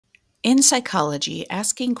In psychology,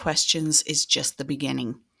 asking questions is just the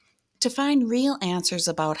beginning. To find real answers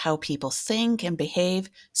about how people think and behave,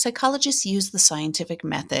 psychologists use the scientific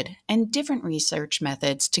method and different research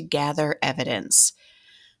methods to gather evidence.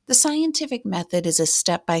 The scientific method is a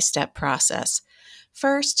step by step process.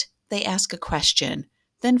 First, they ask a question,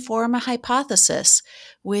 then form a hypothesis,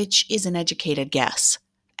 which is an educated guess.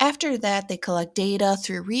 After that, they collect data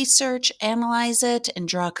through research, analyze it, and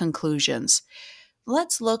draw conclusions.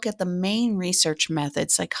 Let's look at the main research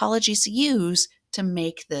methods psychologists use to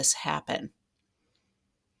make this happen.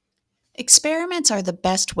 Experiments are the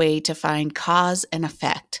best way to find cause and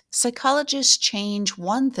effect. Psychologists change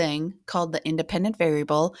one thing, called the independent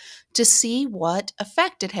variable, to see what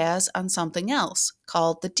effect it has on something else,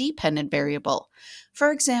 called the dependent variable.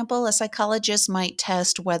 For example, a psychologist might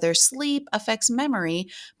test whether sleep affects memory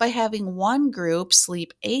by having one group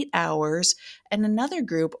sleep 8 hours and another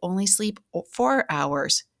group only sleep 4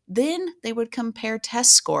 hours. Then they would compare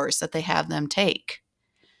test scores that they have them take.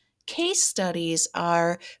 Case studies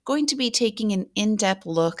are going to be taking an in depth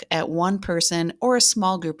look at one person or a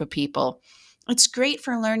small group of people. It's great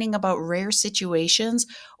for learning about rare situations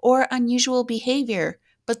or unusual behavior,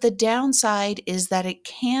 but the downside is that it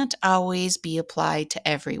can't always be applied to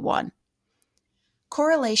everyone.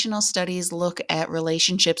 Correlational studies look at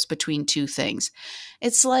relationships between two things.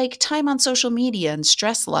 It's like time on social media and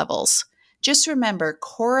stress levels. Just remember,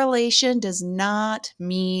 correlation does not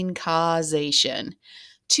mean causation.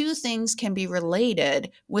 Two things can be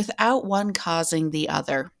related without one causing the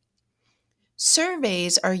other.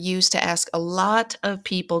 Surveys are used to ask a lot of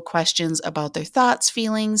people questions about their thoughts,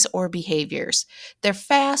 feelings, or behaviors. They're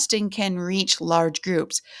fast and can reach large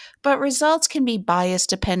groups, but results can be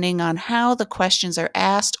biased depending on how the questions are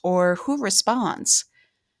asked or who responds.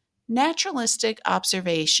 Naturalistic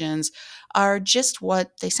observations are just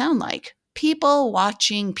what they sound like people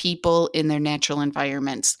watching people in their natural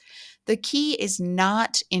environments. The key is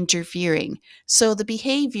not interfering, so the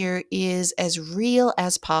behavior is as real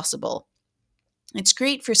as possible. It's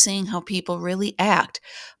great for seeing how people really act,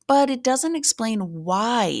 but it doesn't explain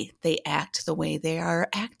why they act the way they are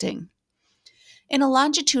acting. In a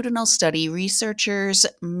longitudinal study, researchers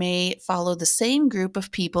may follow the same group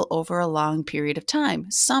of people over a long period of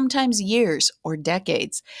time, sometimes years or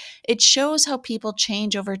decades. It shows how people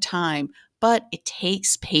change over time, but it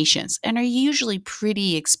takes patience and are usually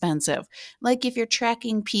pretty expensive. Like if you're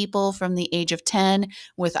tracking people from the age of 10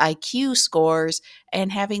 with IQ scores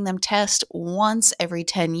and having them test once every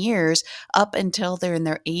 10 years up until they're in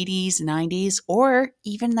their 80s, 90s, or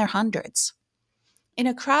even their hundreds. In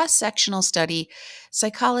a cross sectional study,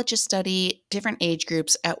 psychologists study different age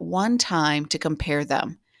groups at one time to compare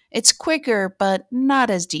them. It's quicker, but not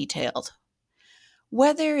as detailed.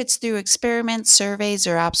 Whether it's through experiments, surveys,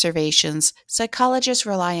 or observations, psychologists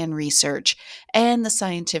rely on research and the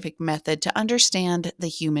scientific method to understand the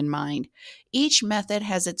human mind. Each method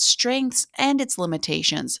has its strengths and its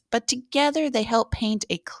limitations, but together they help paint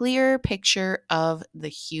a clearer picture of the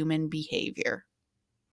human behavior.